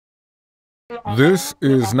This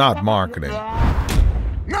is not marketing.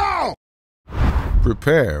 No!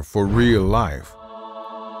 Prepare for real life.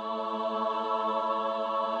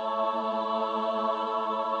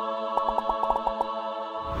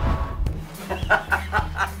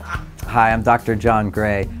 Hi, I'm Dr. John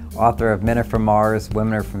Gray, author of Men Are From Mars,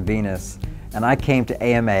 Women Are From Venus, and I came to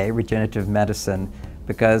AMA, Regenerative Medicine,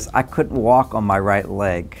 because I couldn't walk on my right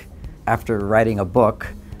leg. After writing a book,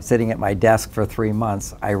 sitting at my desk for 3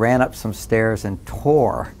 months, I ran up some stairs and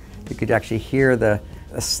tore. You could actually hear the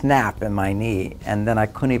snap in my knee, and then I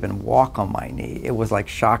couldn't even walk on my knee. It was like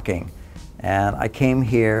shocking. And I came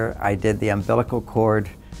here, I did the umbilical cord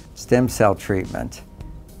stem cell treatment,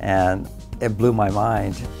 and it blew my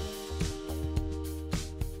mind.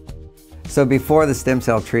 So before the stem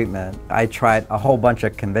cell treatment, I tried a whole bunch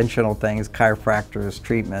of conventional things, chiropractors,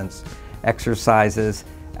 treatments, exercises.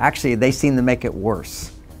 Actually, they seemed to make it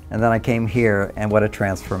worse. And then I came here, and what a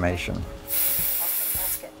transformation.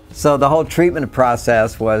 So the whole treatment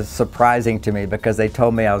process was surprising to me because they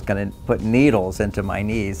told me I was going to put needles into my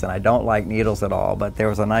knees, and I don't like needles at all, but there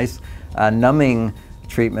was a nice numbing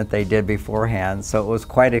treatment they did beforehand, so it was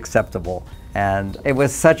quite acceptable. And it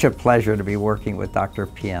was such a pleasure to be working with Dr.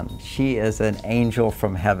 Pien. She is an angel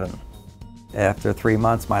from heaven. After 3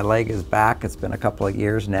 months, my leg is back. It's been a couple of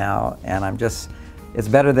years now, and it's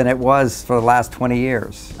better than it was for the last 20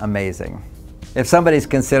 years. Amazing. If somebody's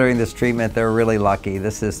considering this treatment, they're really lucky.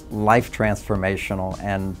 This is life transformational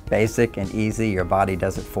and basic and easy. Your body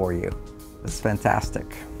does it for you. It's fantastic.